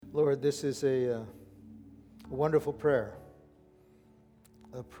Lord, this is a wonderful prayer,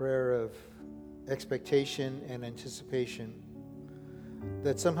 a prayer of expectation and anticipation,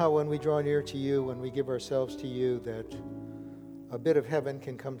 that somehow when we draw near to you, when we give ourselves to you, that a bit of heaven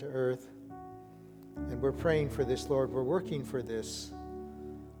can come to earth. And we're praying for this, Lord. We're working for this,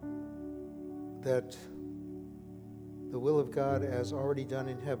 that the will of God, as already done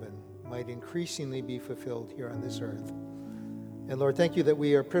in heaven, might increasingly be fulfilled here on this earth. And Lord, thank you that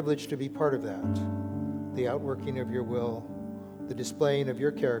we are privileged to be part of that, the outworking of your will, the displaying of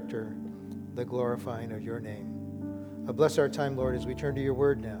your character, the glorifying of your name. Bless our time, Lord, as we turn to your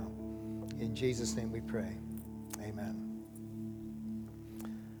word now. In Jesus' name we pray. Amen.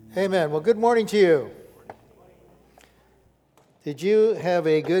 Amen. Well, good morning to you. Did you have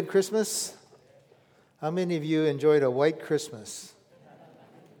a good Christmas? How many of you enjoyed a white Christmas?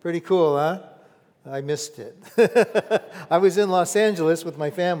 Pretty cool, huh? I missed it. I was in Los Angeles with my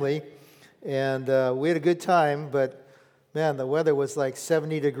family, and we had a good time, but man, the weather was like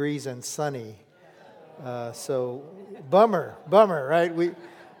 70 degrees and sunny. So bummer, right?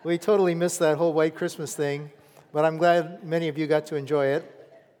 We totally missed that whole white Christmas thing, but I'm glad many of you got to enjoy it,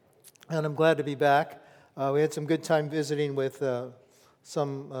 and I'm glad to be back. We had some good time visiting with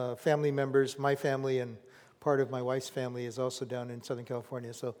some family members. My family and part of my wife's family is also down in Southern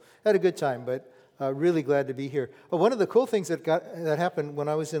California, so had a good time, but really glad to be here. One of the cool things that happened when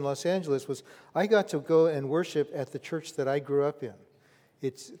I was in Los Angeles was I got to go and worship at the church that I grew up in.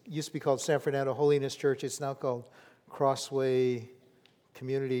 It used to be called San Fernando Holiness Church. It's now called Crossway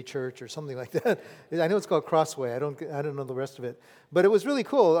Community Church or something like that. I know it's called Crossway. I don't know the rest of it. But it was really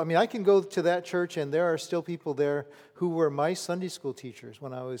cool. I mean, I can go to that church, and there are still people there who were my Sunday school teachers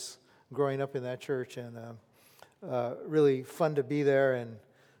when I was growing up in that church. And really fun to be there and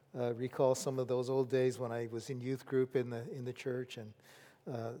recall some of those old days when I was in youth group in the church and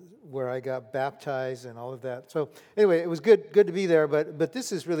where I got baptized and all of that. So anyway, it was good to be there, but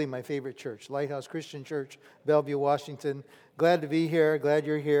this is really my favorite church, Lighthouse Christian Church, Bellevue, Washington. Glad to be here. Glad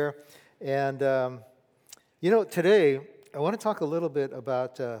you're here. And, today I want to talk a little bit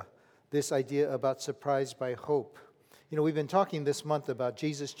about this idea about surprised by hope. We've been talking this month about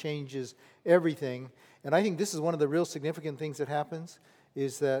Jesus changes everything, and I think this is one of the real significant things that happens,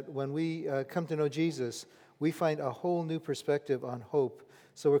 is that when we come to know Jesus, we find a whole new perspective on hope.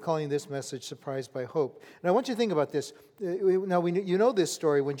 So we're calling this message Surprised by Hope. And I want you to think about this. Now, you know this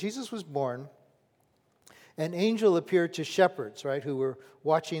story. When Jesus was born, an angel appeared to shepherds, right, who were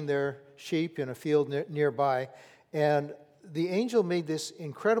watching their sheep in a field nearby. And the angel made this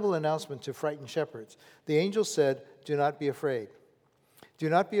incredible announcement to frightened shepherds. The angel said, "Do not be afraid. Do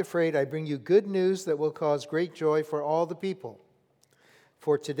not be afraid. I bring you good news that will cause great joy for all the people.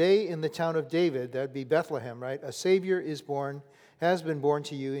 For today in the town of David," that would be Bethlehem, right, "a Savior has been born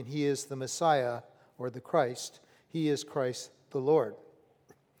to you, and he is the Messiah," or the Christ. He is Christ the Lord.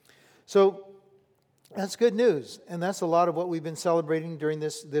 So that's good news, and that's a lot of what we've been celebrating during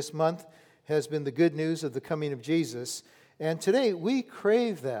this month, has been the good news of the coming of Jesus. And today we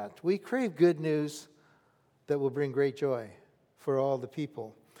crave that. We crave good news that will bring great joy for all the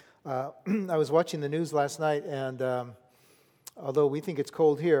people. I was watching the news last night, and although we think it's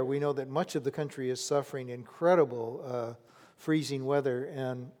cold here, we know that much of the country is suffering incredible freezing weather.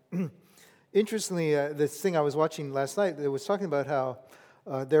 And interestingly, this thing I was watching last night, it was talking about how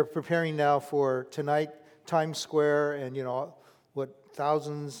they're preparing now for tonight, Times Square, and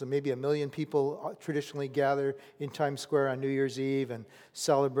thousands, maybe 1 million people traditionally gather in Times Square on New Year's Eve and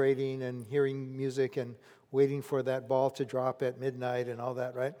celebrating and hearing music and waiting for that ball to drop at midnight and all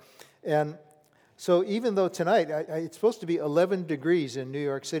that, right? And so even though tonight, it's supposed to be 11 degrees in New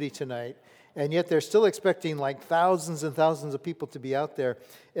York City tonight, and yet they're still expecting like thousands and thousands of people to be out there.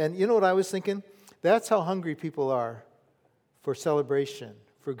 And you know what I was thinking? That's how hungry people are for celebration,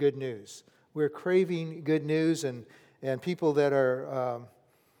 for good news. We're craving good news, and people that are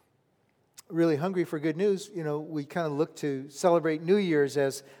really hungry for good news, we kind of look to celebrate New Year's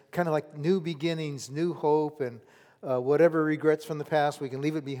as kind of like new beginnings, new hope, and whatever regrets from the past, we can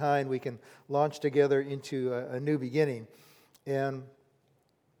leave it behind. We can launch together into a new beginning. And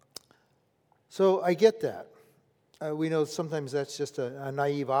so I get that. We know sometimes that's just a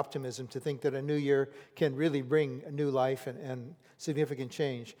naive optimism to think that a new year can really bring a new life and significant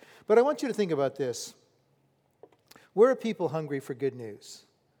change. But I want you to think about this. We're a people hungry for good news,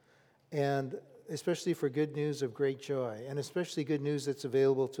 and especially for good news of great joy, and especially good news that's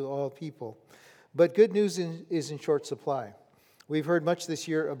available to all people. But good news is in short supply. We've heard much this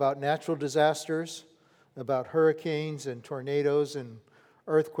year about natural disasters, about hurricanes and tornadoes and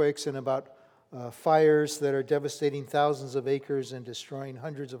earthquakes, and about fires that are devastating thousands of acres and destroying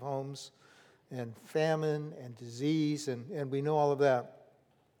hundreds of homes, and famine and disease, and we know all of that.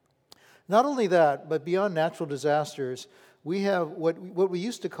 Not only that, but beyond natural disasters, we have what we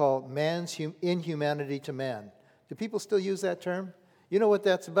used to call man's inhumanity to man. Do people still use that term? You know what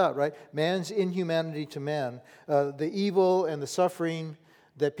that's about, right? Man's inhumanity to man, the evil and the suffering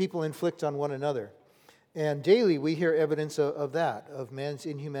that people inflict on one another. And daily we hear evidence of that, of man's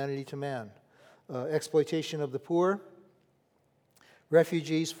inhumanity to man. Exploitation of the poor,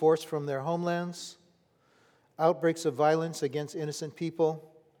 refugees forced from their homelands, outbreaks of violence against innocent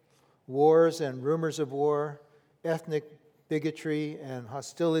people, wars and rumors of war, ethnic bigotry and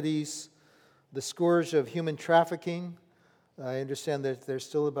hostilities, the scourge of human trafficking. I understand that there's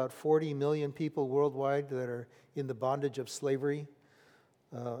still about 40 million people worldwide that are in the bondage of slavery,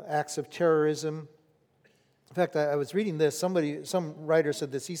 acts of terrorism. In fact, I was reading this. Some writer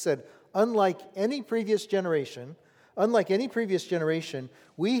said this. He said, unlike any previous generation,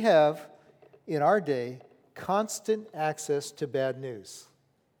 we have, in our day, constant access to bad news.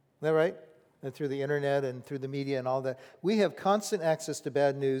 Isn't that right? And through the internet and through the media and all that. We have constant access to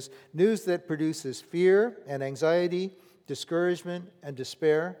bad news, news that produces fear and anxiety, discouragement and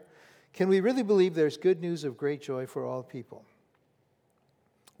despair. Can we really believe there's good news of great joy for all people?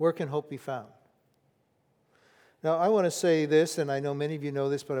 Where can hope be found? Now, I want to say this, and I know many of you know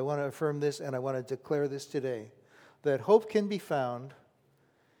this, but I want to affirm this, and I want to declare this today, that hope can be found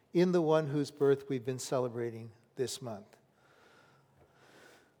in the one whose birth we've been celebrating this month.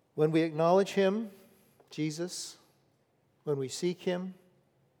 When we acknowledge Him, Jesus, when we seek Him,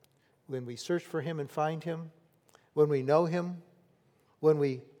 when we search for Him and find Him, when we know Him, when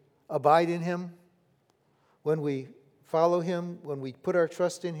we abide in Him, when we follow Him, when we put our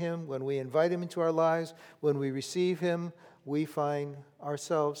trust in Him, when we invite Him into our lives, when we receive Him, we find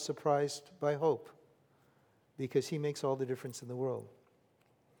ourselves surprised by hope, because He makes all the difference in the world.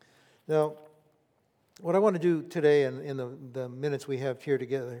 Now, what I want to do today in the minutes we have here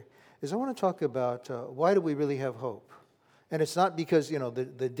together is I want to talk about why do we really have hope? And it's not because,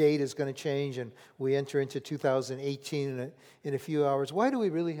 the date is going to change and we enter into 2018 in a few hours. Why do we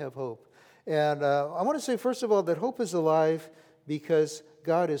really have hope? And I want to say, first of all, that hope is alive because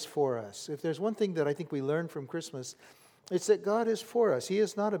God is for us. If there's one thing that I think we learn from Christmas, it's that God is for us. He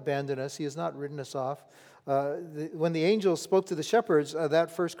has not abandoned us. He has not written us off. When the angels spoke to the shepherds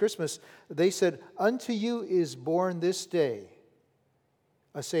that first Christmas, they said, "Unto you is born this day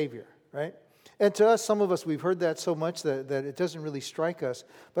a Savior," right? And to us, some of us, we've heard that so much that it doesn't really strike us.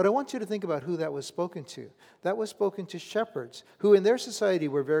 But I want you to think about who that was spoken to. That was spoken to shepherds, who in their society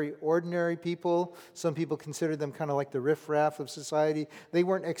were very ordinary people. Some people considered them kind of like the riffraff of society. They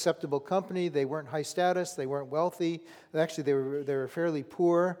weren't acceptable company. They weren't high status. They weren't wealthy. Actually, they were fairly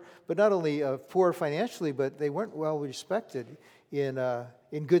poor. But not only poor financially, but they weren't well respected in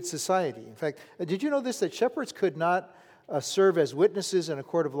good society. In fact, did you know this, that shepherds could not serve as witnesses in a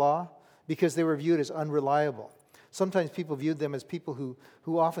court of law? Because they were viewed as unreliable. Sometimes people viewed them as people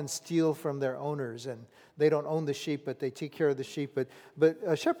who often steal from their owners, and they don't own the sheep, but they take care of the sheep. But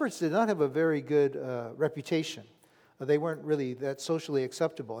shepherds did not have a very good reputation. They weren't really that socially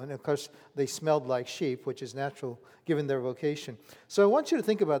acceptable. And of course, they smelled like sheep, which is natural given their vocation. So I want you to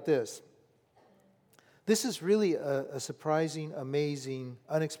think about this. This is really a surprising, amazing,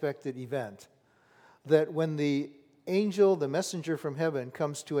 unexpected event. That when the angel, the messenger from heaven,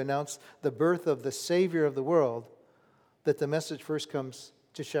 comes to announce the birth of the Savior of the world, that the message first comes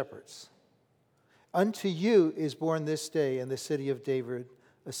to shepherds. Unto you is born this day in the city of David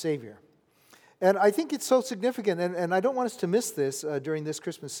a Savior. And I think it's so significant, and I don't want us to miss this during this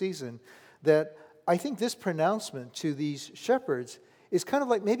Christmas season, that I think this pronouncement to these shepherds is kind of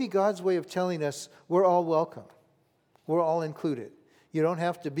like maybe God's way of telling us we're all welcome. We're all included. You don't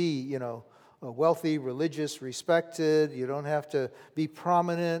have to be, wealthy, religious, respected. You don't have to be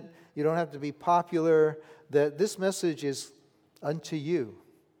prominent. You don't have to be popular. That this message is unto you,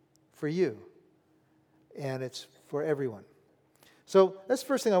 for you, and it's for everyone. So that's the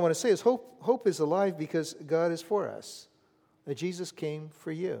first thing I want to say is hope is alive because God is for us. That Jesus came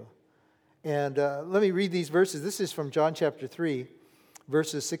for you. And let me read these verses. This is from John chapter 3,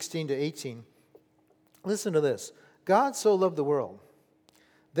 verses 16 to 18. Listen to this. God so loved the world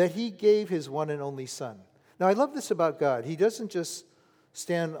that He gave His one and only Son. Now, I love this about God. He doesn't just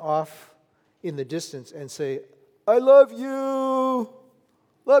stand off in the distance and say, "I love you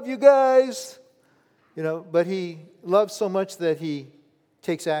guys," but He loves so much that He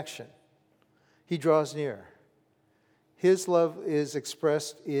takes action. He draws near. His love is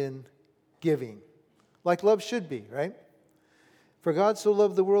expressed in giving, like love should be, right? For God so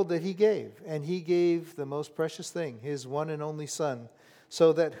loved the world that he gave, and he gave the most precious thing, his one and only Son,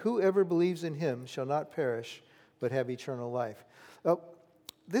 so that whoever believes in him shall not perish, but have eternal life.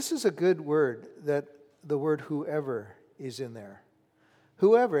 This is a good word, that the word whoever is in there.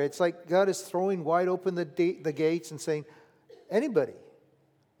 Whoever. It's like God is throwing wide open the gates and saying, anybody.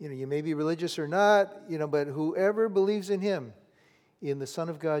 You may be religious or not, but whoever believes in him, in the Son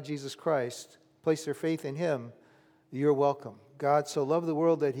of God, Jesus Christ, place their faith in him, you're welcome. God so loved the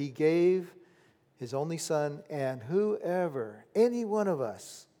world that he gave his only Son, and whoever, any one of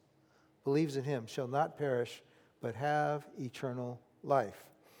us, believes in him shall not perish, but have eternal life.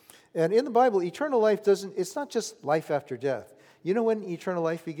 And in the Bible, eternal life it's not just life after death. You know when eternal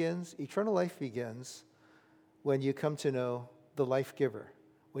life begins? Eternal life begins when you come to know the life giver.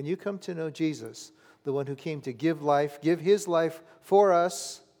 When you come to know Jesus, the one who came to give his life for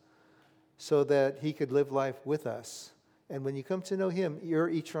us so that he could live life with us. And when you come to know him, your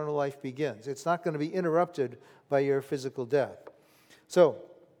eternal life begins. It's not going to be interrupted by your physical death. So,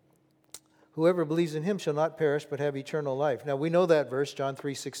 whoever believes in him shall not perish but have eternal life. Now, we know that verse, John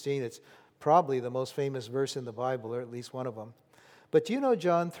 3:16. It's probably the most famous verse in the Bible, or at least one of them. But do you know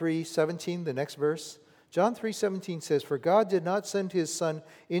John 3:17, the next verse? John 3:17 says, "For God did not send his Son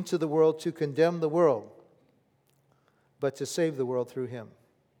into the world to condemn the world, but to save the world through him."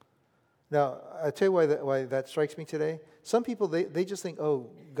 Now, I'll tell you why that strikes me today. Some people, they just think, oh,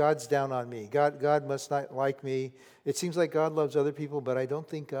 God's down on me. God must not like me. It seems like God loves other people, but I don't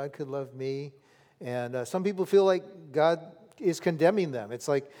think God could love me. And some people feel like God is condemning them. It's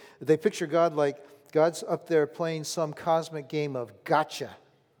like they picture God like God's up there playing some cosmic game of gotcha.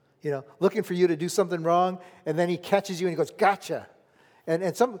 Looking for you to do something wrong, and then he catches you and he goes, gotcha.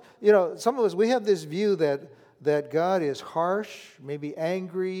 And some of us, we have this view that God is harsh, maybe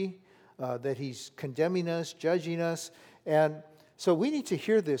angry, that he's condemning us, judging us. And so we need to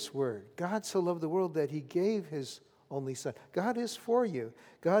hear this word. God so loved the world that he gave his only Son. God is for you.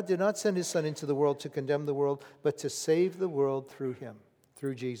 God did not send his Son into the world to condemn the world, but to save the world through him,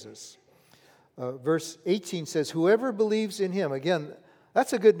 through Jesus. Verse 18 says, whoever believes in him. Again,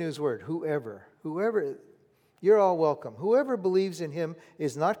 that's a good news word, whoever. Whoever, you're all welcome. Whoever believes in him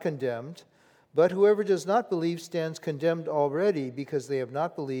is not condemned, but whoever does not believe stands condemned already because they have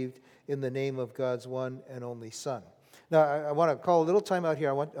not believed in the name of God's one and only Son. Now, I want to call a little time out here.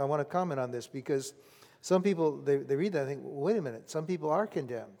 I want to comment on this because some people, they read that and think, wait a minute, some people are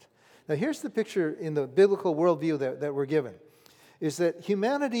condemned. Now, here's the picture in the biblical worldview that we're given, is that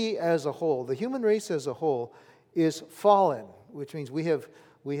humanity as a whole, the human race as a whole, is fallen, which means we have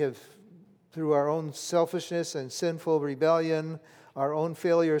through our own selfishness and sinful rebellion, our own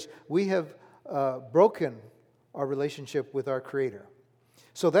failures, we have broken our relationship with our Creator.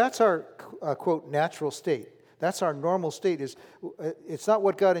 So that's our, quote, natural state. That's our normal state. It's not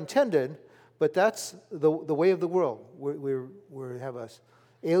what God intended, but that's the way of the world. We have us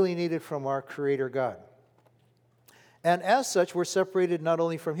alienated from our Creator God. And as such, we're separated not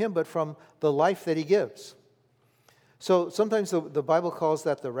only from him, but from the life that he gives. So sometimes the Bible calls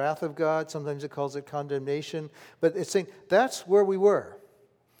that the wrath of God. Sometimes it calls it condemnation. But it's saying that's where we were.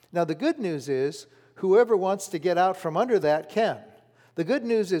 Now, the good news is whoever wants to get out from under that can. The good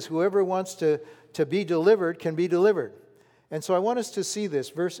news is whoever wants to be delivered can be delivered. And so I want us to see this.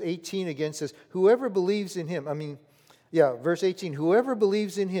 Verse 18 again says, whoever believes in him, verse 18, whoever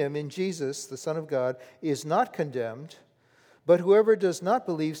believes in him, in Jesus, the Son of God, is not condemned, but whoever does not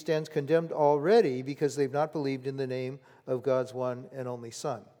believe stands condemned already because they've not believed in the name of God's one and only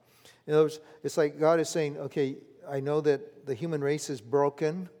Son. In other words, it's like God is saying, okay, I know that the human race is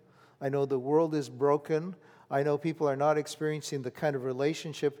broken. I know the world is broken. I know people are not experiencing the kind of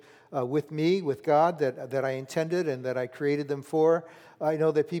relationship with me, with God, that I intended and that I created them for. I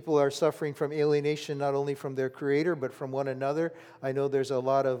know that people are suffering from alienation not only from their Creator, but from one another. I know there's a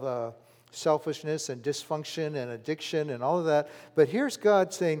lot of selfishness and dysfunction and addiction and all of that. But here's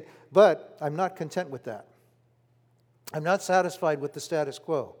God saying, but I'm not content with that. I'm not satisfied with the status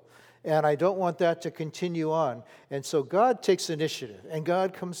quo. And I don't want that to continue on. And so God takes initiative, and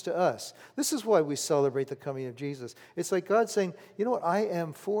God comes to us. This is why we celebrate the coming of Jesus. It's like God saying, you know what, I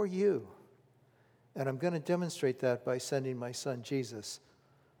am for you. And I'm going to demonstrate that by sending my Son, Jesus,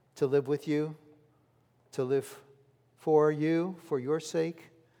 to live with you, to live for you, for your sake.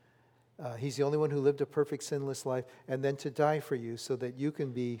 He's the only one who lived a perfect, sinless life, and then to die for you so that you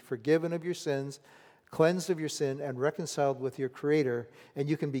can be forgiven of your sins, cleansed of your sin, and reconciled with your Creator, and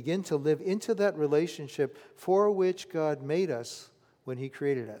you can begin to live into that relationship for which God made us when He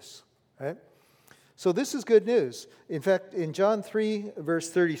created us. Right? So this is good news. In fact, in John 3, verse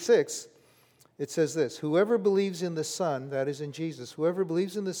 36, It says this, whoever believes in the Son, that is in Jesus, whoever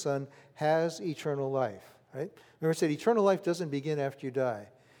believes in the Son has eternal life. Right? Remember I said eternal life doesn't begin after you die.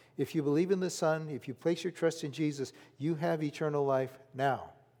 If you believe in the Son, if you place your trust in Jesus, you have eternal life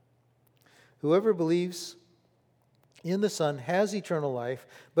now. Whoever believes in the Son has eternal life,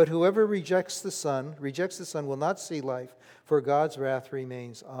 but whoever rejects the Son will not see life, for God's wrath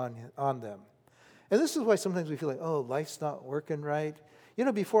remains on them. And this is why sometimes we feel like, oh, life's not working right. You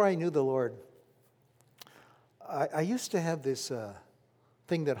know, before I knew the Lord, I used to have this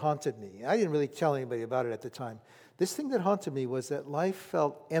thing that haunted me. I didn't really tell anybody about it at the time. This thing that haunted me was that life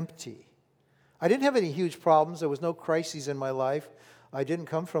felt empty. I didn't have any huge problems. There was no crises in my life. I didn't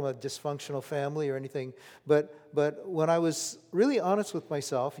come from a dysfunctional family or anything. But when I was really honest with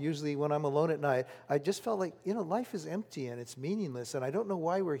myself, usually when I'm alone at night, I just felt like, you know, life is empty and it's meaningless and I don't know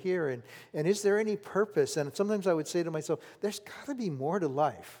why we're here and is there any purpose? And sometimes I would say to myself, there's got to be more to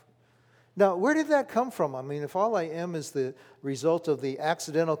life. Now, where did that come from? I mean, if all I am is the result of the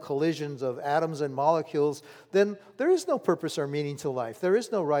accidental collisions of atoms and molecules, then there is no purpose or meaning to life. There is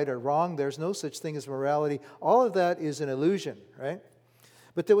no right or wrong. There's no such thing as morality. All of that is an illusion, right?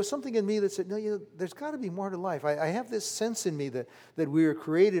 But there was something in me that said, no, you know, there's got to be more to life. I have this sense in me that we were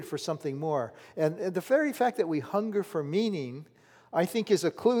created for something more. And the very fact that we hunger for meaning, I think, is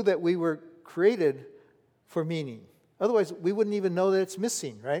a clue that we were created for meaning. Otherwise, we wouldn't even know that it's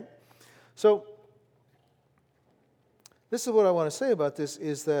missing, right? So, this is what I want to say about this,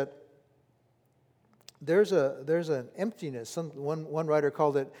 is that there's an emptiness. One writer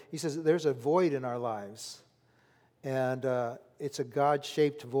called it, he says, there's a void in our lives. And it's a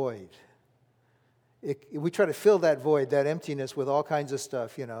God-shaped void. We try to fill that void, that emptiness, with all kinds of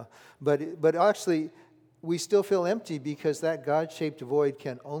stuff, you know. But actually, we still feel empty because that God-shaped void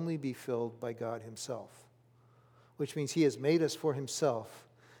can only be filled by God himself. Which means he has made us for himself.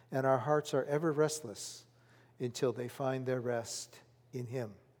 And our hearts are ever restless until they find their rest in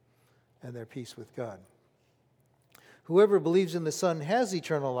him and their peace with God. Whoever believes in the Son has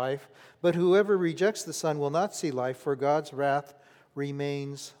eternal life, but whoever rejects the Son will not see life, for God's wrath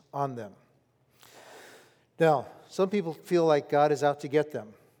remains on them. Now, some people feel like God is out to get them.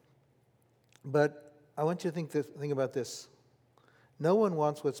 But I want you to think about this. No one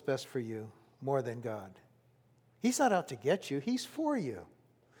wants what's best for you more than God. He's not out to get you. He's for you.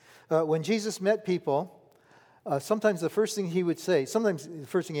 When Jesus met people, sometimes the first thing he would say, sometimes the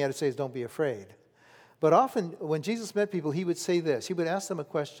first thing he had to say is, don't be afraid. But often when Jesus met people, he would say this. He would ask them a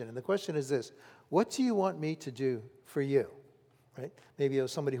question. And the question is this: what do you want me to do for you? Right? Maybe it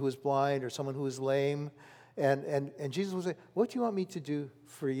was somebody who was blind or someone who was lame. And Jesus would say, what do you want me to do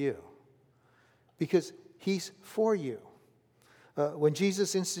for you? Because he's for you. When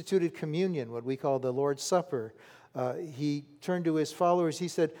Jesus instituted communion, what we call the Lord's Supper, he turned to his followers. He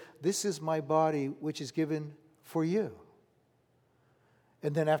said, this is my body, which is given for you.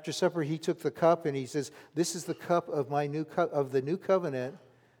 And then after supper, he took the cup and he says, this is the cup of my of the new covenant.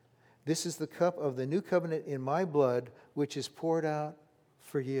 This is the cup of the new covenant in my blood, which is poured out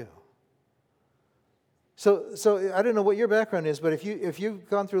for you. So I don't know what your background is, but if you've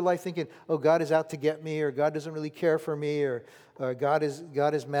gone through life thinking, oh, God is out to get me, or God doesn't really care for me, or God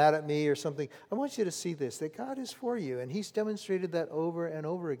is mad at me or something, I want you to see this, that God is for you, and he's demonstrated that over and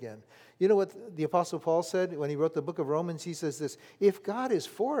over again. You know what the Apostle Paul said when he wrote the book of Romans? He says this: if God is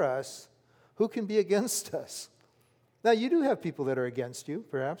for us, who can be against us? Now, you do have people that are against you,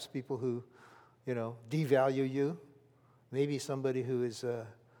 perhaps people who, devalue you. Maybe somebody who is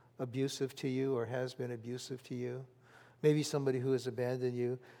abusive to you or has been abusive to you. Maybe somebody who has abandoned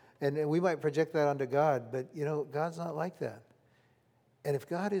you. And we might project that onto God, but, God's not like that. And if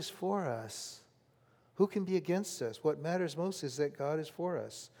God is for us, who can be against us? What matters most is that God is for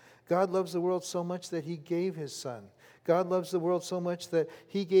us. God loves the world so much that he gave his Son. God loves the world so much that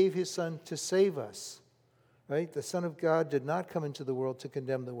he gave his Son to save us. Right? The Son of God did not come into the world to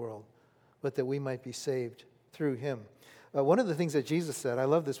condemn the world, but that we might be saved through him. One of the things that Jesus said, I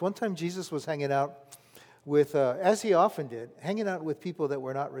love this. One time Jesus was hanging out with, as he often did, hanging out with people that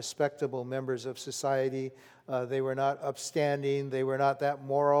were not respectable members of society. They were not upstanding. They were not that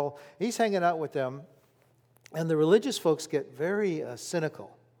moral. He's hanging out with them. And the religious folks get very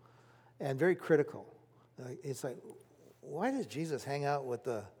cynical and very critical. It's like, why does Jesus hang out with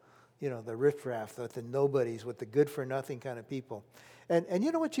the riffraff, with the nobodies, with the good-for-nothing kind of people? And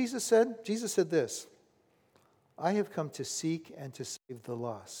you know what Jesus said? Jesus said this: I have come to seek and to save the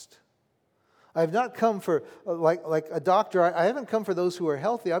lost. I have not come for, like a doctor, I haven't come for those who are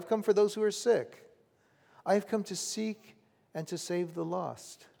healthy. I've come for those who are sick. I have come to seek and to save the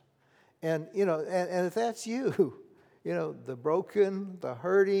lost. And if that's you, the broken, the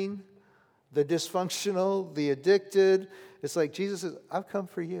hurting, the dysfunctional, the addicted. It's like Jesus says, I've come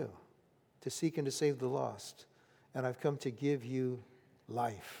for you to seek and to save the lost. And I've come to give you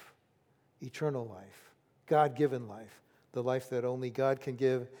life, eternal life, God-given life, the life that only God can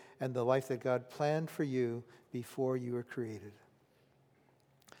give, and the life that God planned for you before you were created.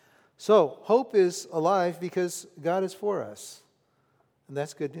 So, hope is alive because God is for us. And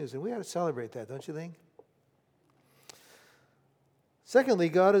that's good news. And we ought to celebrate that, don't you think?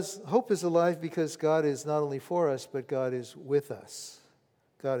 Secondly, hope is alive because God is not only for us, but God is with us.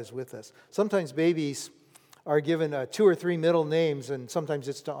 God is with us. Sometimes babies are given 2 or 3 middle names, and sometimes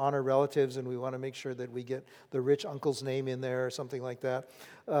it's to honor relatives, and we want to make sure that we get the rich uncle's name in there or something like that.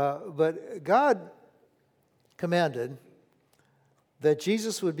 But God commanded that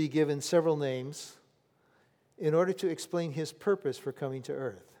Jesus would be given several names in order to explain his purpose for coming to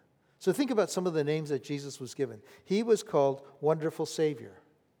earth. So think about some of the names that Jesus was given. He was called Wonderful Savior.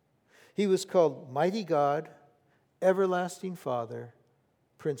 He was called Mighty God, Everlasting Father,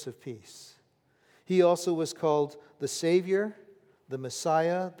 Prince of Peace. He also was called the Savior, the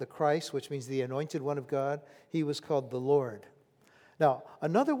Messiah, the Christ, which means the Anointed One of God. He was called the Lord. Now,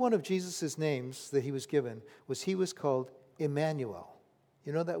 another one of Jesus' names that he was given he was called Emmanuel.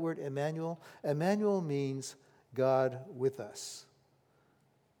 You know that word, Emmanuel? Emmanuel means God with us.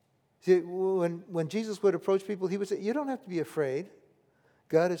 See, when Jesus would approach people, he would say, you don't have to be afraid.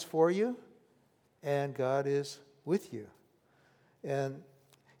 God is for you, and God is with you. And,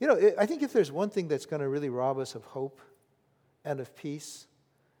 I think if there's one thing that's going to really rob us of hope and of peace,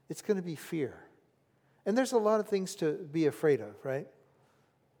 it's going to be fear. And there's a lot of things to be afraid of, right?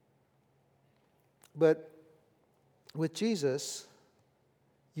 But with Jesus,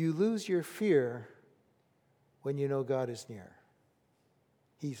 you lose your fear when you know God is near.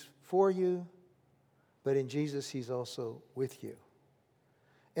 He's for you, but in Jesus, he's also with you.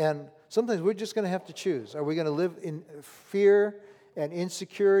 And sometimes we're just going to have to choose. Are we going to live in fear and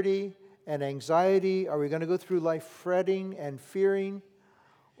insecurity and anxiety? Are we going to go through life fretting and fearing?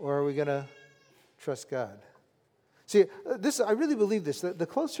 Or are we going to trust God? See, I really believe this. The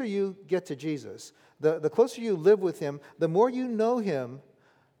closer you get to Jesus, the closer you live with him, the more you know him,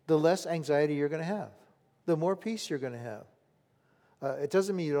 the less anxiety you're going to have, the more peace you're going to have. It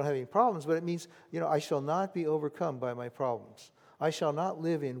doesn't mean you don't have any problems, but it means, I shall not be overcome by my problems. I shall not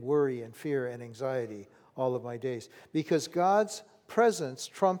live in worry and fear and anxiety all of my days. Because God's presence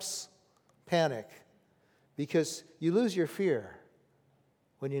trumps panic. Because you lose your fear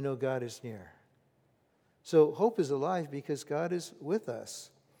when you know God is near. So hope is alive because God is with us.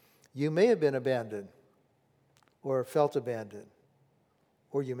 You may have been abandoned or felt abandoned.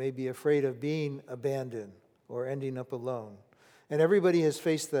 Or you may be afraid of being abandoned or ending up alone. And everybody has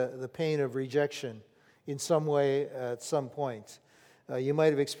faced the pain of rejection in some way at some point. You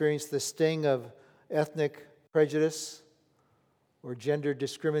might have experienced the sting of ethnic prejudice or gender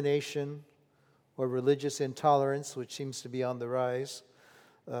discrimination or religious intolerance, which seems to be on the rise.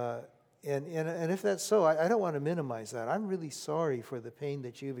 And if that's so, I don't want to minimize that. I'm really sorry for the pain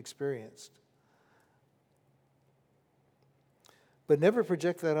that you've experienced. But never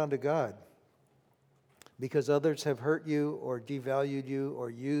project that onto God. Because others have hurt you or devalued you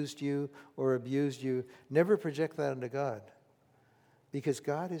or used you or abused you. Never project that onto God. Because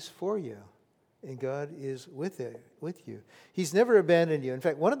God is for you and God is with you. He's never abandoned you. In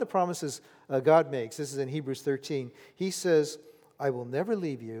fact, one of the promises God makes, this is in Hebrews 13, he says, I will never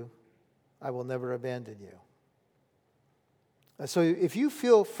leave you, I will never abandon you. So if you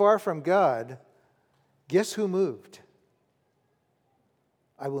feel far from God, guess who moved?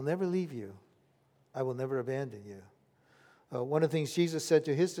 I will never leave you. I will never abandon you. One of the things Jesus said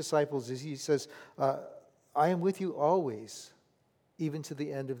to his disciples is he says, I am with you always, even to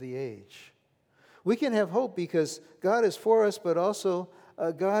the end of the age. We can have hope because God is for us, but also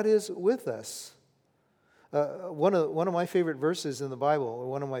God is with us. One of my favorite verses in the Bible, or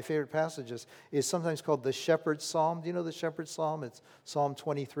one of my favorite passages, is sometimes called the Shepherd's Psalm. Do you know the Shepherd's Psalm? It's Psalm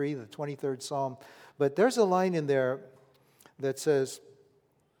 23, the 23rd Psalm. But there's a line in there that says,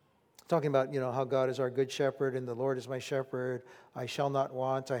 talking about, how God is our good shepherd and the Lord is my shepherd. I shall not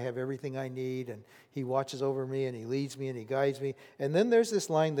want. I have everything I need. And he watches over me and he leads me and he guides me. And then there's this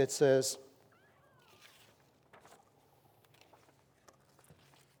line that says,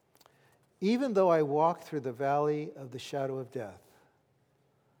 even though I walk through the valley of the shadow of death,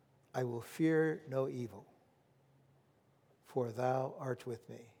 I will fear no evil, for thou art with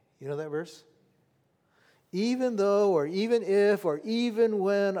me. You know that verse? Even though, or even if, or even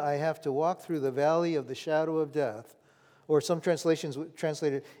when I have to walk through the valley of the shadow of death, or some translations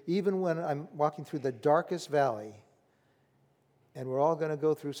translated, even when I'm walking through the darkest valley, And we're all going to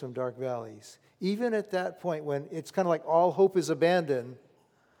go through some dark valleys. Even at that point when it's kind of like all hope is abandoned,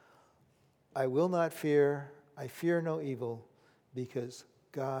 I will not fear, I fear no evil, because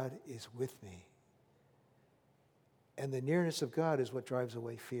God is with me. And the nearness of God is what drives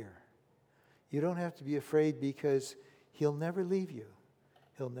away fear. You don't have to be afraid because He'll never leave you.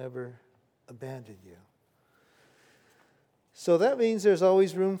 He'll never abandon you. So that means there's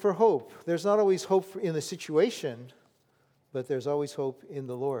always room for hope. There's not always hope in the situation, but there's always hope in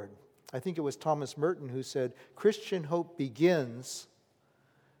the Lord. I think it was Thomas Merton who said, Christian hope begins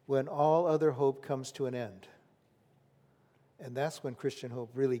when all other hope comes to an end. And that's when Christian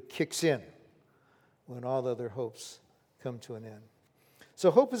hope really kicks in, when all other hopes come to an end. So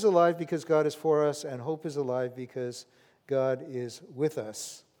hope is alive because God is for us, and hope is alive because God is with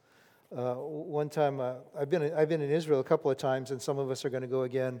us. One time, I've been in Israel a couple of times, and some of us are going to go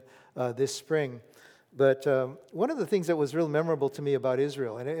again this spring. But one of the things that was real memorable to me about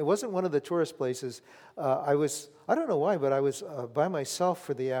Israel, and it wasn't one of the tourist places, I don't know why, but I was by myself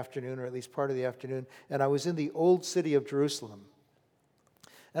for the afternoon, or at least part of the afternoon, and I was in the old city of Jerusalem.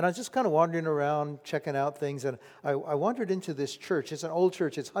 And I was just kind of wandering around, checking out things, and I wandered into this church. It's an old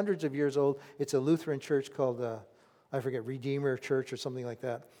church. It's hundreds of years old. It's a Lutheran church called, I forget, Redeemer Church or something like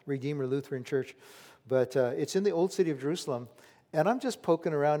that. Redeemer Lutheran Church. But it's in the old city of Jerusalem. And I'm just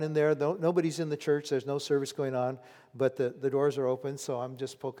poking around in there. Nobody's in the church. There's no service going on. But the doors are open, so I'm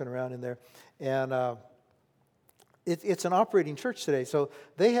just poking around in there. And it's an operating church today. So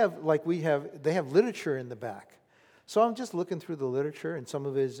they have literature in the back. So I'm just looking through the literature, and some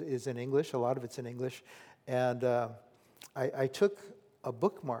of it is in English. A lot of it's in English. And I took a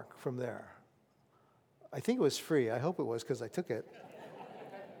bookmark from there. I think it was free. I hope it was, because I took it.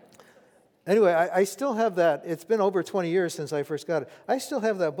 Anyway, I still have that. It's been over 20 years since I first got it. I still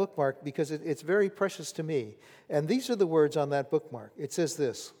have that bookmark because it's very precious to me. And these are the words on that bookmark. It says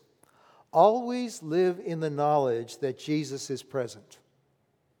this: always live in the knowledge that Jesus is present.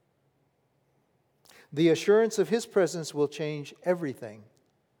 The assurance of His presence will change everything,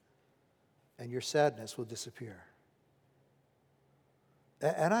 and your sadness will disappear.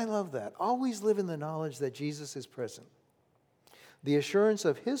 And I love that. Always live in the knowledge that Jesus is present. The assurance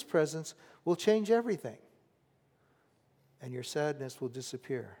of His presence will change everything, and your sadness will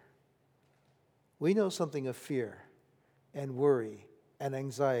disappear. We know something of fear and worry and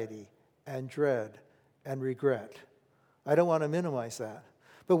anxiety and dread and regret. I don't want to minimize that.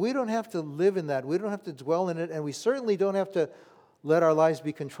 But we don't have to live in that. We don't have to dwell in it, and we certainly don't have to let our lives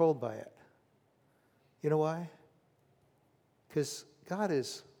be controlled by it. You know why? Because God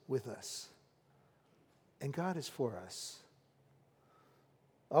is with us, and God is for us.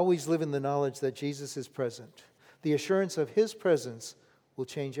 Always live in the knowledge that Jesus is present. The assurance of His presence will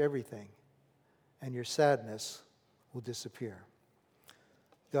change everything, and your sadness will disappear.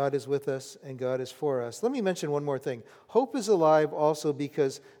 God is with us, and God is for us. Let me mention one more thing. Hope is alive also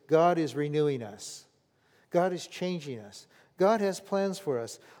because God is renewing us. God is changing us. God has plans for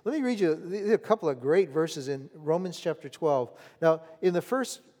us. Let me read you a couple of great verses in Romans chapter 12. Now, in the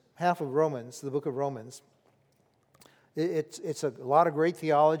first half of Romans, the book of Romans, it's a lot of great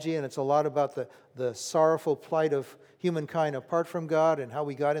theology, and it's a lot about the sorrowful plight of humankind apart from God and how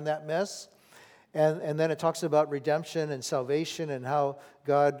we got in that mess. And then it talks about redemption and salvation and how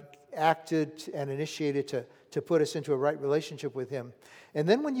God acted and initiated to put us into a right relationship with Him. And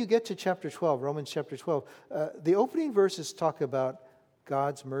then when you get to chapter 12, Romans chapter 12, the opening verses talk about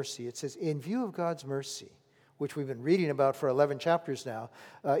God's mercy. It says, in view of God's mercy, which we've been reading about for 11 chapters now,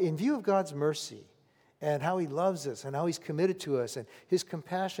 in view of God's mercy and how He loves us and how He's committed to us and His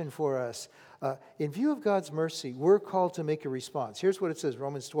compassion for us, in view of God's mercy, we're called to make a response. Here's what it says,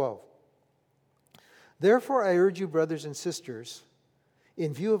 Romans 12. Therefore, I urge you, brothers and sisters,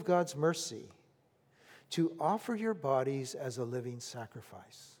 in view of God's mercy, to offer your bodies as a living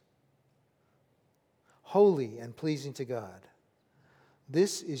sacrifice, holy and pleasing to God.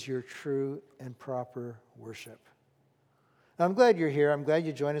 This is your true and proper worship. Now, I'm glad you're here. I'm glad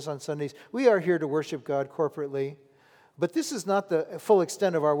you join us on Sundays. We are here to worship God corporately, but this is not the full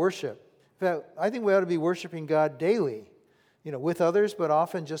extent of our worship. In fact, I think we ought to be worshiping God daily. With others, but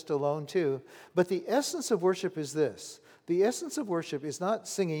often just alone too. But the essence of worship is this. The essence of worship is not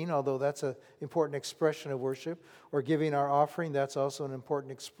singing, although that's an important expression of worship, or giving our offering, that's also an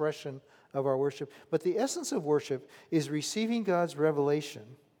important expression of our worship. But the essence of worship is receiving God's revelation,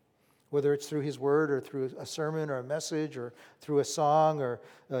 whether it's through His Word or through a sermon or a message or through a song or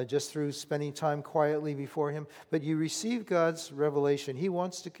just through spending time quietly before Him. But you receive God's revelation. He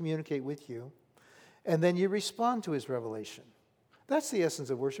wants to communicate with you. And then you respond to His revelation. That's the essence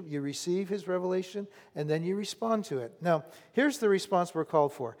of worship. You receive his revelation, and then you respond to it. Now, here's the response we're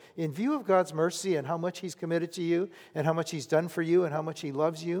called for. In view of God's mercy and how much he's committed to you, and how much he's done for you, and how much he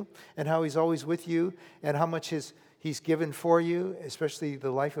loves you, and how he's always with you, and how much he's given for you, especially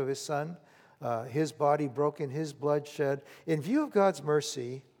the life of his son, his body broken, his blood shed. In view of God's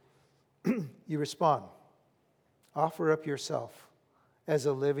mercy, you respond. Offer up yourself as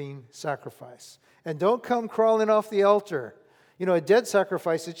a living sacrifice. And don't come crawling off the altar. You know, a dead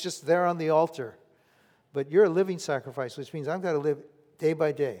sacrifice, it's just there on the altar. But you're a living sacrifice, which means I've got to live day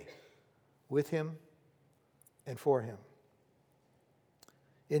by day with him and for him.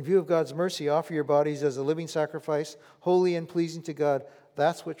 In view of God's mercy, offer your bodies as a living sacrifice, holy and pleasing to God.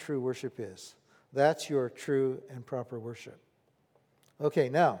 That's what true worship is. That's your true and proper worship. Okay,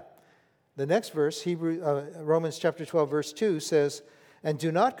 now, the next verse, Romans chapter 12, verse 2 says, and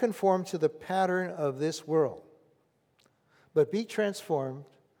do not conform to the pattern of this world, but be transformed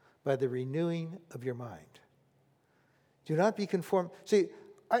by the renewing of your mind. Do not be conformed. See,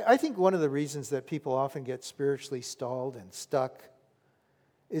 I think one of the reasons that people often get spiritually stalled and stuck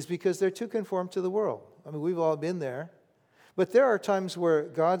is because they're too conformed to the world. I mean, we've all been there. But there are times where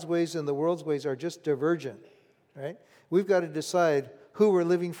God's ways and the world's ways are just divergent, right? We've got to decide who we're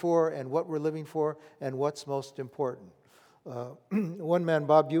living for and what we're living for and what's most important. One man,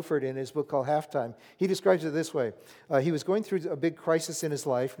 Bob Buford, in his book called Halftime, he describes it this way. He was going through a big crisis in his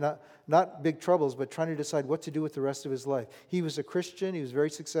life, not big troubles, but trying to decide what to do with the rest of his life. He was a Christian. He was a very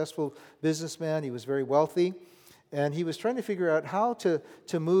successful businessman. He was very wealthy. And he was trying to figure out how to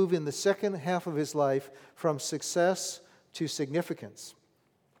move in the second half of his life from success to significance.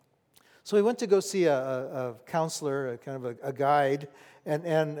 So he went to go see a counselor, kind of a guide,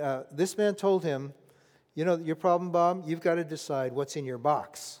 and this man told him, you know, your problem, Bob, you've got to decide what's in your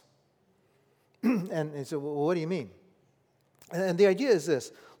box. And he said, well, what do you mean? And the idea is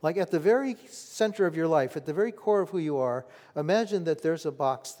this, like at the very center of your life, at the very core of who you are, imagine that there's a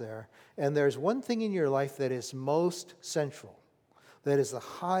box there, and there's one thing in your life that is most central, that is the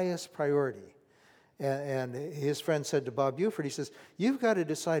highest priority. And his friend said to Bob Buford, he says, you've got to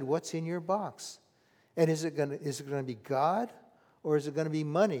decide what's in your box. And is it going to be God, or is it going to be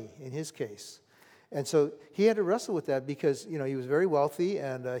money in his case? And so he had to wrestle with that because, you know, he was very wealthy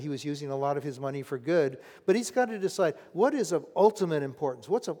and he was using a lot of his money for good. But he's got to decide what is of ultimate importance,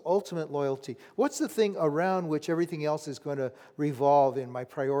 what's of ultimate loyalty, what's the thing around which everything else is going to revolve in my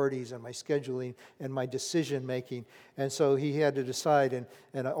priorities and my scheduling and my decision making. And so he had to decide,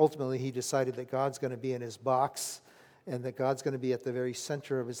 and ultimately he decided that God's going to be in his box and that God's going to be at the very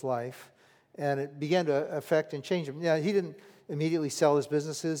center of his life. And it began to affect and change him. Now, he didn't immediately sell his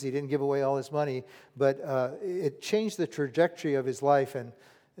businesses. He didn't give away all his money, but it changed the trajectory of his life, and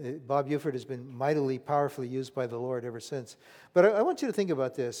Bob Buford has been mightily, powerfully used by the Lord ever since. But I want you to think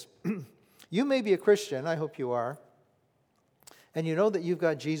about this. You may be a Christian, I hope you are, and you know that you've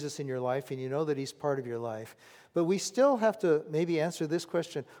got Jesus in your life, and you know that he's part of your life, but we still have to maybe answer this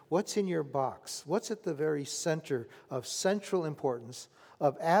question, what's in your box? What's at the very center of central importance,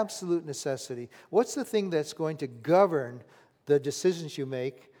 of absolute necessity? What's the thing that's going to govern the decisions you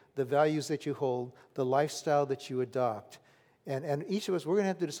make, the values that you hold, the lifestyle that you adopt? And each of us, we're going to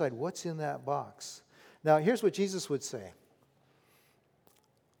have to decide what's in that box. Now, here's what Jesus would say.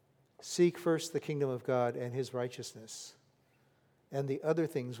 Seek first the kingdom of God and his righteousness, and the other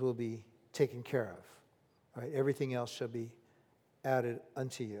things will be taken care of. Right? Everything else shall be added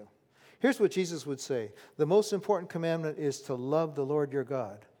unto you. Here's what Jesus would say. The most important commandment is to love the Lord your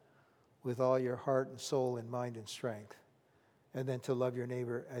God with all your heart and soul and mind and strength, and then to love your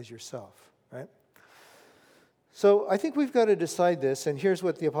neighbor as yourself, right? So I think we've got to decide this, and here's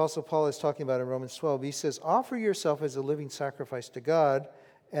what the Apostle Paul is talking about in Romans 12. He says, offer yourself as a living sacrifice to God,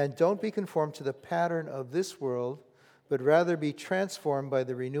 and don't be conformed to the pattern of this world, but rather be transformed by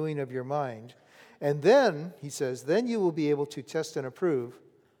the renewing of your mind. And then, he says, then you will be able to test and approve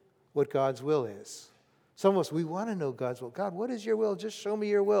what God's will is. Some of us, we want to know God's will. God, what is your will? Just show me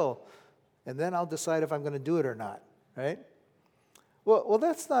your will, and then I'll decide if I'm going to do it or not, right? Well,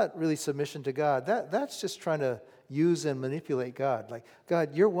 that's not really submission to God. That's just trying to use and manipulate God. Like,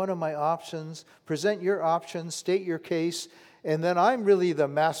 God, you're one of my options. Present your options, state your case, and then I'm really the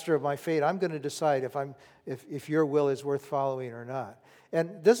master of my fate. I'm going to decide if your will is worth following or not.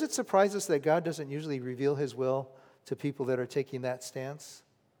 And does it surprise us that God doesn't usually reveal his will to people that are taking that stance?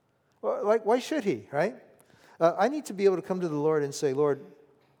 Well, like, why should he, right? I need to be able to come to the Lord and say, Lord,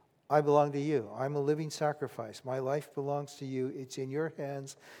 I belong to you. I'm a living sacrifice. My life belongs to you. It's in your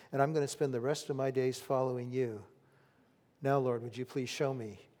hands, and I'm going to spend the rest of my days following you. Now, Lord, would you please show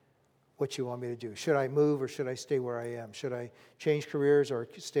me what you want me to do. Should I move or should I stay where I am? Should I change careers or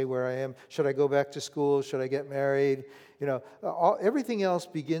stay where I am? Should I go back to school? Should I get married? Everything else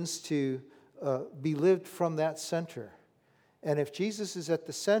begins to be lived from that center. And if Jesus is at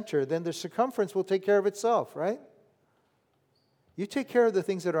the center, then the circumference will take care of itself, right? You take care of the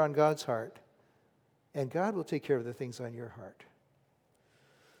things that are on God's heart, and God will take care of the things on your heart.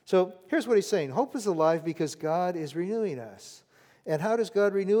 So here's what he's saying. Hope is alive because God is renewing us. And how does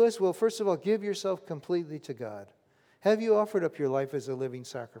God renew us? Well, first of all, give yourself completely to God. Have you offered up your life as a living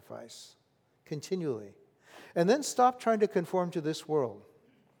sacrifice? Continually. And then stop trying to conform to this world.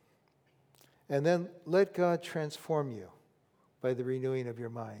 And then let God transform you by the renewing of your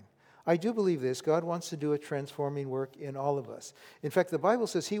mind. I do believe this. God wants to do a transforming work in all of us. In fact, the Bible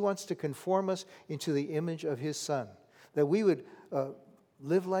says He wants to conform us into the image of His Son, that we would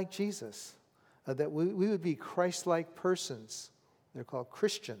live like Jesus, that we would be Christ-like persons. They're called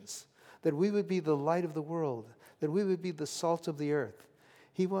Christians. That we would be the light of the world, that we would be the salt of the earth.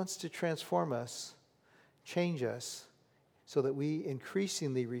 He wants to transform us, change us, so that we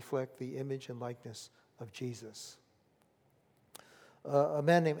increasingly reflect the image and likeness of Jesus. A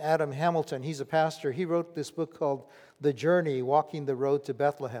man named Adam Hamilton, he's a pastor. He wrote this book called The Journey, Walking the Road to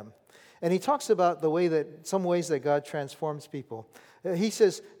Bethlehem. And he talks about some ways that God transforms people. He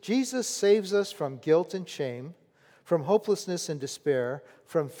says, Jesus saves us from guilt and shame, from hopelessness and despair,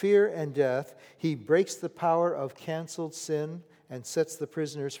 from fear and death. He breaks the power of canceled sin and sets the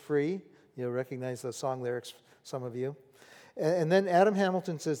prisoners free. You'll recognize the song lyrics, some of you. And then Adam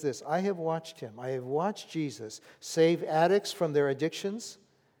Hamilton says this, I have watched Jesus save addicts from their addictions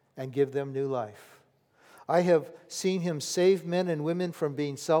and give them new life. I have seen Him save men and women from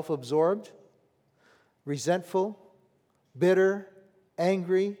being self-absorbed, resentful, bitter,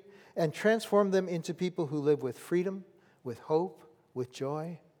 angry, and transform them into people who live with freedom, with hope, with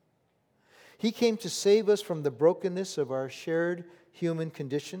joy. He came to save us from the brokenness of our shared human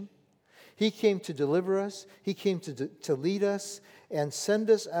condition. He came to deliver us. He came to lead us and send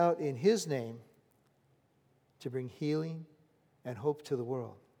us out in His name to bring healing and hope to the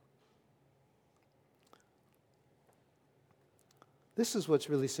world. This is what's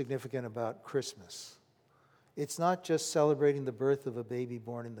really significant about Christmas. It's not just celebrating the birth of a baby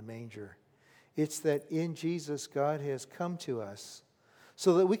born in the manger. It's that in Jesus, God has come to us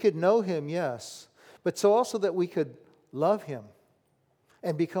so that we could know Him, yes, but so also that we could love Him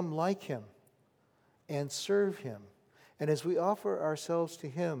and become like Him and serve Him. And as we offer ourselves to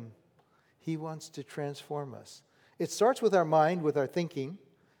Him, He wants to transform us. It starts with our mind, with our thinking,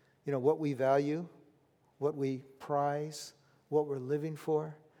 what we value, what we prize, what we're living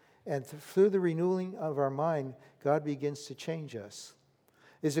for. And through the renewing of our mind, God begins to change us.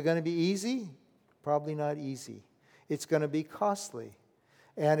 Is it going to be easy? Probably not easy. It's going to be costly.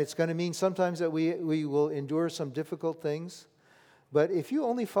 And it's going to mean sometimes that we will endure some difficult things. But if you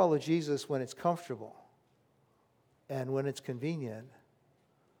only follow Jesus when it's comfortable and when it's convenient,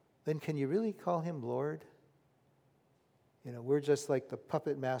 then can you really call Him Lord? We're just like the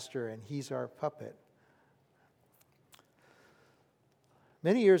puppet master and He's our puppet.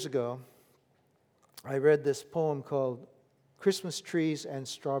 Many years ago, I read this poem called Christmas Trees and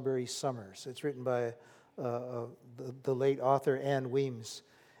Strawberry Summers. It's written by the late author Anne Weems.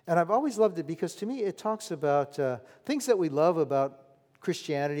 And I've always loved it because to me it talks about things that we love about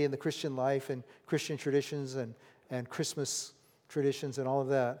Christianity and the Christian life and Christian traditions and Christmas traditions and all of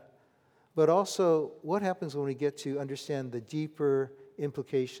that. But also what happens when we get to understand the deeper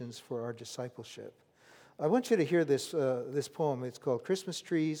implications for our discipleship. I want you to hear this poem. It's called Christmas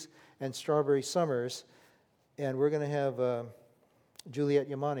Trees and Strawberry Summers. And we're going to have Juliet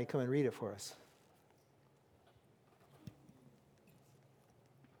Yamani come and read it for us.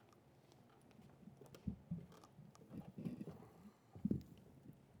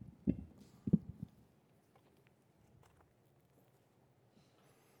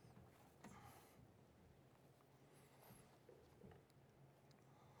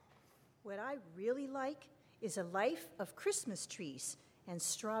 What I really like is a life of Christmas trees and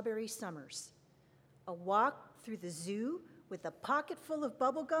strawberry summers. A walk through the zoo with a pocket full of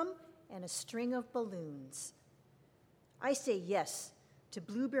bubble gum and a string of balloons. I say yes to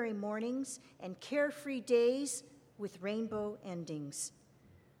blueberry mornings and carefree days with rainbow endings.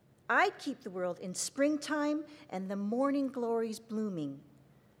 I'd keep the world in springtime and the morning glories blooming.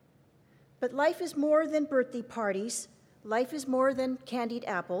 But life is more than birthday parties. Life is more than candied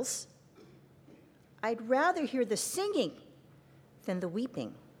apples. I'd rather hear the singing than the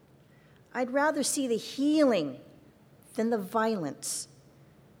weeping. I'd rather see the healing than the violence.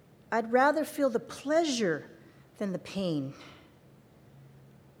 I'd rather feel the pleasure than the pain.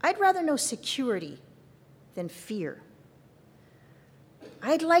 I'd rather know security than fear.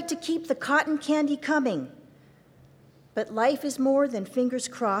 I'd like to keep the cotton candy coming. But life is more than fingers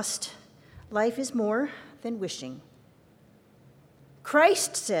crossed. Life is more than wishing.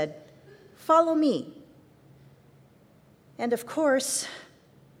 Christ said, "Follow me." And of course,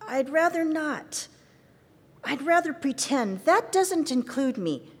 I'd rather not. I'd rather pretend. That doesn't include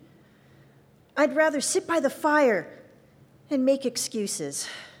me. I'd rather sit by the fire and make excuses.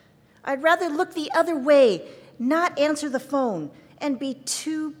 I'd rather look the other way, not answer the phone, and be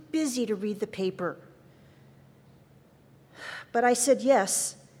too busy to read the paper. But I said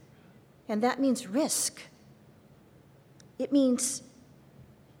yes, and that means risk. It means,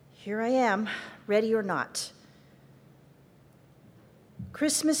 here I am, ready or not.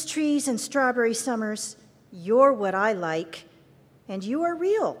 Christmas trees and strawberry summers, you're what I like, and you are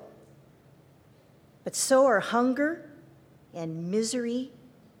real. But so are hunger and misery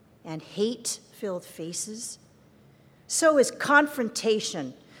and hate-filled faces. So is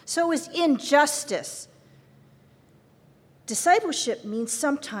confrontation. So is injustice. Discipleship means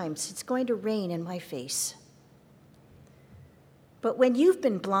sometimes it's going to rain in my face. But when you've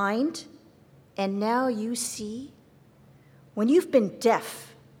been blind and now you see, when you've been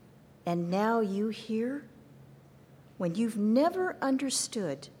deaf and now you hear, when you've never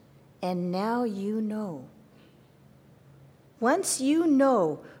understood and now you know, once you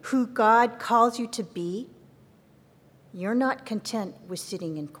know who God calls you to be, you're not content with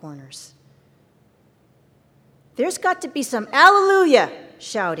sitting in corners. There's got to be some alleluia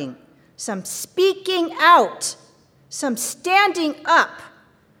shouting, some speaking out, some standing up,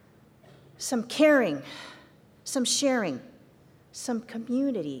 some caring, some sharing, some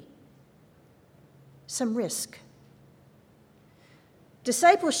community, some risk.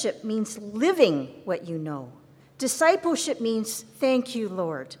 Discipleship means living what you know. Discipleship means thank you,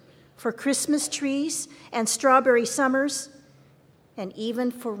 Lord, for Christmas trees and strawberry summers, and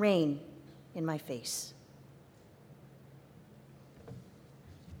even for rain in my face.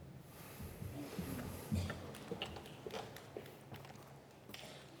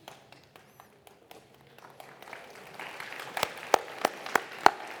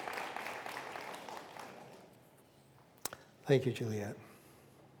 Thank you, Juliet.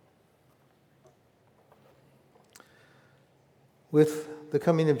 With the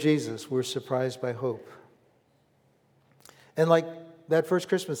coming of Jesus, we're surprised by hope. And like that first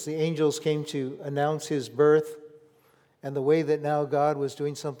Christmas, the angels came to announce his birth and the way that now God was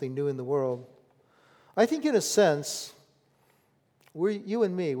doing something new in the world. I think in a sense, you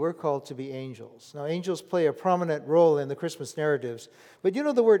and me, we're called to be angels. Now, angels play a prominent role in the Christmas narratives, but you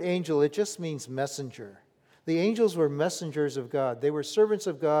know the word angel, it just means messenger. The angels were messengers of God. They were servants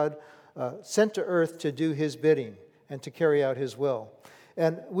of God sent to earth to do his bidding and to carry out his will.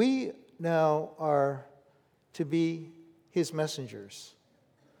 And we now are to be his messengers.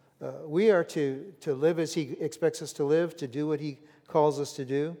 We are to live as he expects us to live, to do what he calls us to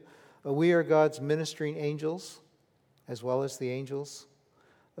do. We are God's ministering angels, as well as the angels.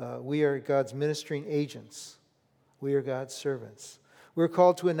 We are God's ministering agents. We are God's servants. We're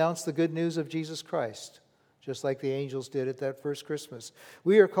called to announce the good news of Jesus Christ, just like the angels did at that first Christmas.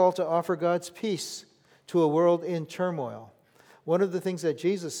 We are called to offer God's peace to a world in turmoil. One of the things that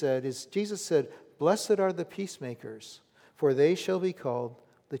Jesus said is, Jesus said, "Blessed are the peacemakers, for they shall be called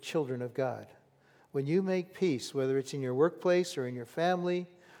the children of God." When you make peace, whether it's in your workplace or in your family,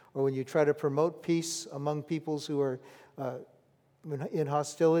 or when you try to promote peace among peoples who are in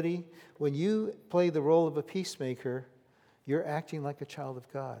hostility, when you play the role of a peacemaker, you're acting like a child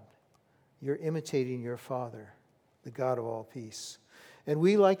of God. You're imitating your Father, the God of all peace. And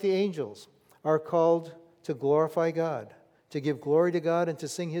we, like the angels, are called to glorify God, to give glory to God and to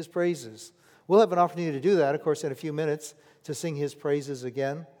sing his praises. We'll have an opportunity to do that, of course, in a few minutes, to sing his praises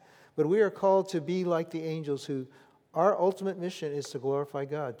again. But we are called to be like the angels who, our ultimate mission is to glorify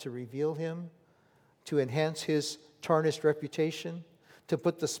God, to reveal him, to enhance his tarnished reputation, to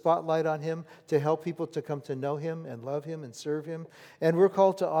put the spotlight on him, to help people to come to know him and love him and serve him. And we're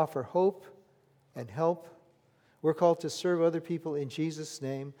called to offer hope and help. We're called to serve other people in Jesus'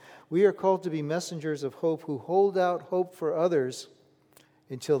 name. We are called to be messengers of hope who hold out hope for others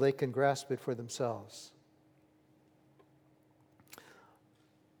until they can grasp it for themselves.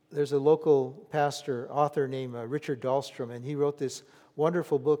 There's a local pastor, author named Richard Dahlstrom, and he wrote this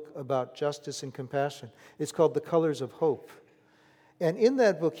wonderful book about justice and compassion. It's called The Colors of Hope. And in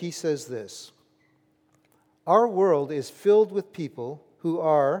that book, he says this: "Our world is filled with people who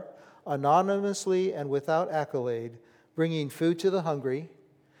are, anonymously and without accolade, bringing food to the hungry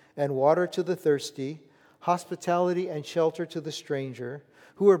and water to the thirsty, hospitality and shelter to the stranger,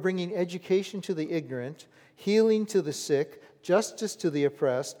 who are bringing education to the ignorant, healing to the sick, justice to the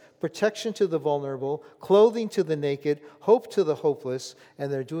oppressed, protection to the vulnerable, clothing to the naked, hope to the hopeless,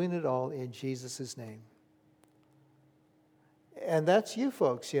 and they're doing it all in Jesus' name. And that's you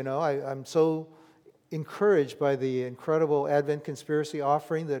folks, you know. I'm so encouraged by the incredible Advent Conspiracy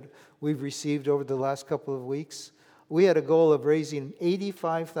offering that we've received over the last couple of weeks. We had a goal of raising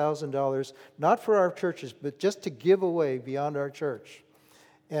 $85,000, not for our churches, but just to give away beyond our church.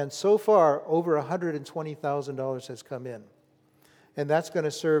 And so far, over $120,000 has come in. And that's going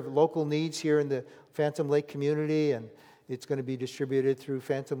to serve local needs here in the Phantom Lake community, and it's going to be distributed through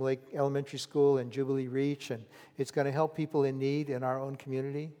Phantom Lake Elementary School and Jubilee Reach, and it's going to help people in need in our own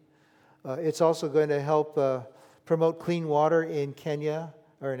community. It's also going to help promote clean water in Kenya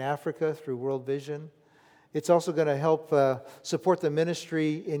or in Africa through World Vision. It's also going to help support the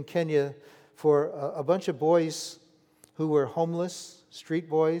ministry in Kenya for a bunch of boys who were homeless, street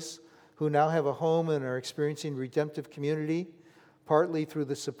boys, who now have a home and are experiencing redemptive community, partly through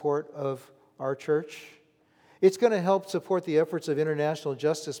the support of our church. It's going to help support the efforts of International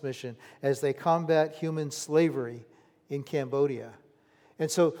Justice Mission as they combat human slavery in Cambodia. And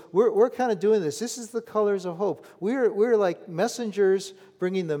so we're kind of doing this. This is the colors of hope. We're like messengers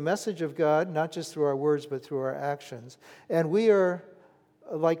bringing the message of God, not just through our words, but through our actions. And we are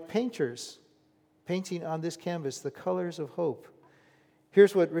like painters, painting on this canvas the colors of hope.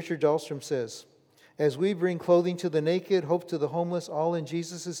 Here's what Richard Dahlstrom says. As we bring clothing to the naked, hope to the homeless, all in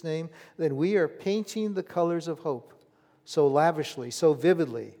Jesus' name, then we are painting the colors of hope so lavishly, so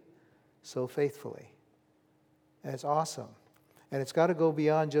vividly, so faithfully. And it's awesome. And it's got to go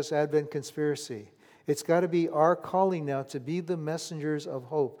beyond just Advent Conspiracy. It's got to be our calling now to be the messengers of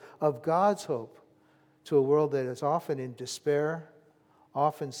hope, of God's hope, to a world that is often in despair,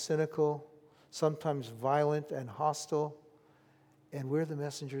 often cynical, sometimes violent and hostile. And we're the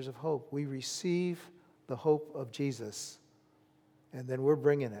messengers of hope. We receive the hope of Jesus, and then we're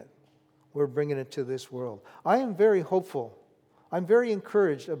bringing it. We're bringing it to this world. I am very hopeful. I'm very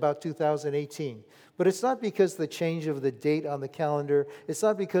encouraged about 2018. But it's not because the change of the date on the calendar. It's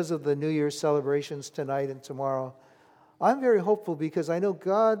not because of the New Year's celebrations tonight and tomorrow. I'm very hopeful because I know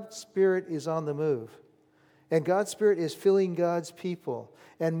God's Spirit is on the move. And God's Spirit is filling God's people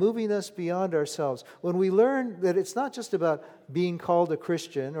and moving us beyond ourselves. When we learn that it's not just about being called a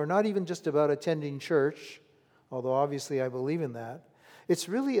Christian or not even just about attending church, although obviously I believe in that, it's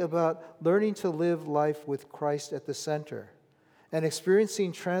really about learning to live life with Christ at the center and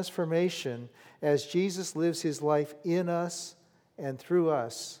experiencing transformation as Jesus lives his life in us and through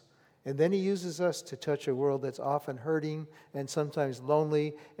us. And then he uses us to touch a world that's often hurting and sometimes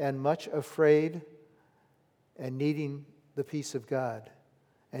lonely and much afraid and needing the peace of God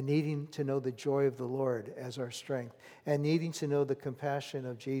and needing to know the joy of the Lord as our strength and needing to know the compassion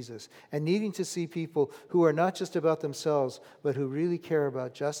of Jesus and needing to see people who are not just about themselves but who really care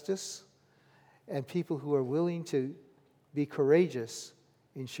about justice and people who are willing to be courageous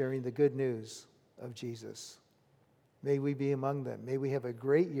in sharing the good news of Jesus. May we be among them. May we have a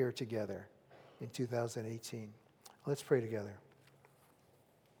great year together in 2018. Let's pray together.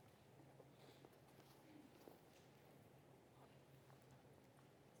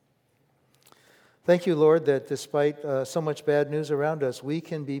 Thank you, Lord, that despite so much bad news around us, we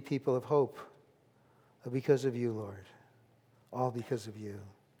can be people of hope because of you, Lord. All because of you.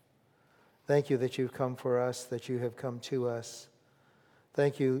 Thank you that you've come for us, that you have come to us.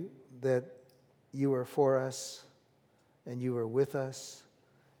 Thank you that you are for us and you are with us.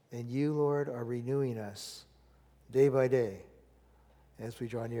 And you, Lord, are renewing us day by day as we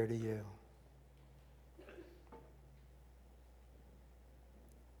draw near to you.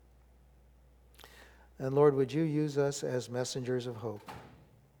 And Lord, would you use us as messengers of hope,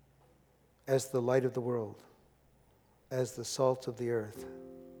 as the light of the world, as the salt of the earth,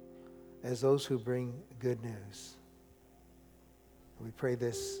 as those who bring good news. We pray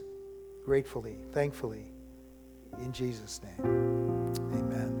this gratefully, thankfully, in Jesus' name.